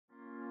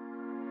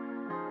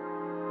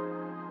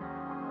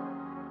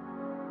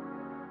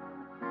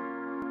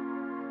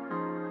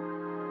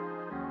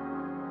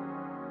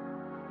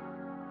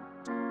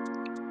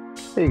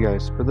Hey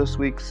guys, for this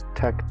week's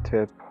tech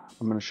tip,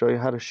 I'm going to show you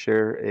how to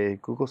share a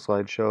Google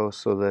slideshow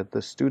so that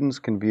the students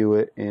can view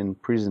it in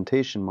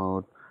presentation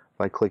mode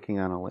by clicking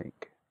on a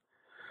link.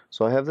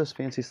 So I have this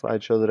fancy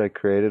slideshow that I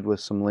created with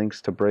some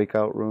links to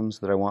breakout rooms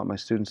that I want my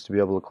students to be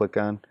able to click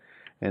on.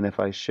 And if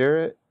I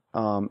share it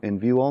in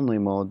view only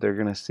mode, they're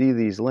going to see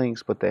these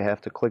links, but they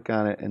have to click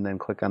on it and then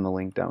click on the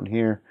link down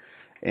here.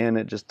 And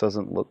it just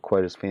doesn't look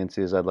quite as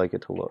fancy as I'd like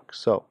it to look.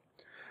 So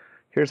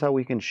here's how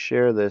we can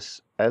share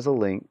this as a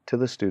link to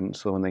the student,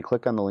 so when they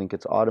click on the link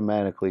it's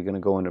automatically going to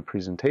go into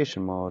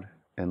presentation mode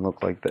and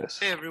look like this.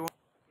 Hey everyone.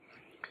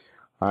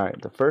 Alright,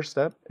 the first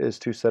step is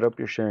to set up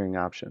your sharing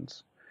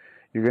options.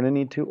 You're going to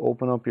need to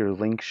open up your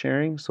link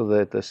sharing so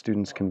that the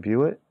students can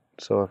view it.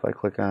 So if I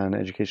click on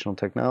educational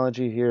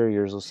technology here,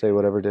 yours will say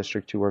whatever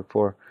district you work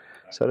for.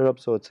 Set it up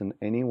so it's an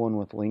anyone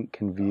with link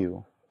can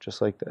view,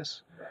 just like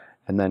this,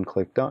 and then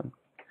click done.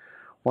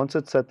 Once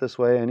it's set this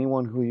way,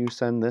 anyone who you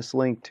send this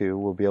link to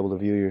will be able to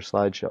view your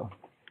slideshow.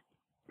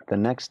 The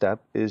next step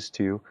is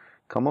to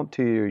come up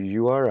to your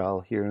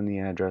URL here in the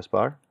address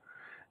bar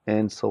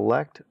and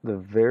select the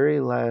very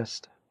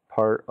last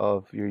part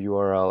of your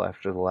URL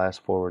after the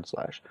last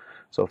 /.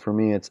 So for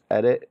me it's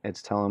edit,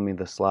 it's telling me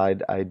the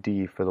slide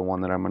ID for the one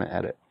that I'm going to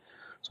edit.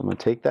 So I'm going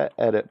to take that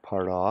edit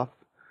part off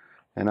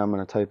and I'm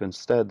going to type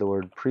instead the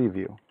word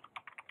preview.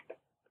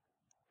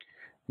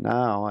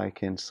 Now I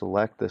can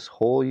select this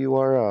whole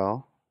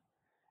URL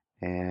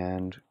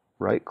and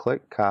right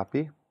click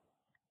copy,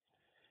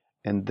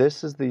 and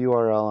this is the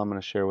URL I'm going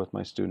to share with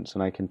my students,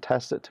 and I can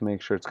test it to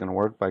make sure it's going to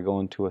work by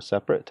going to a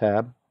separate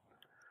tab,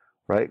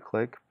 right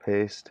click,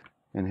 paste,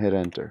 and hit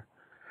enter.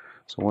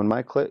 So when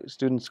my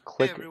students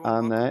click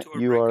on that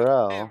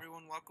URL,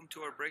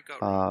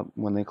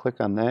 when they click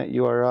on that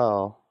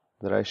URL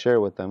that I share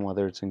with them,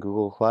 whether it's in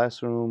Google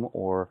Classroom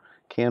or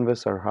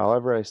Canvas or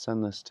however I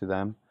send this to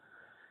them,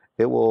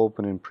 it will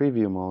open in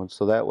preview mode,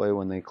 so that way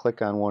when they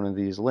click on one of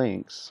these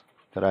links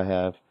that I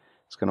have,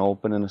 it's going to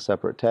open in a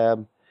separate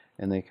tab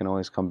and they can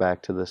always come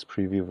back to this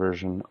preview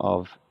version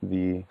of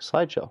the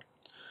slideshow.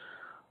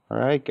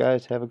 Alright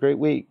guys, have a great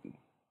week.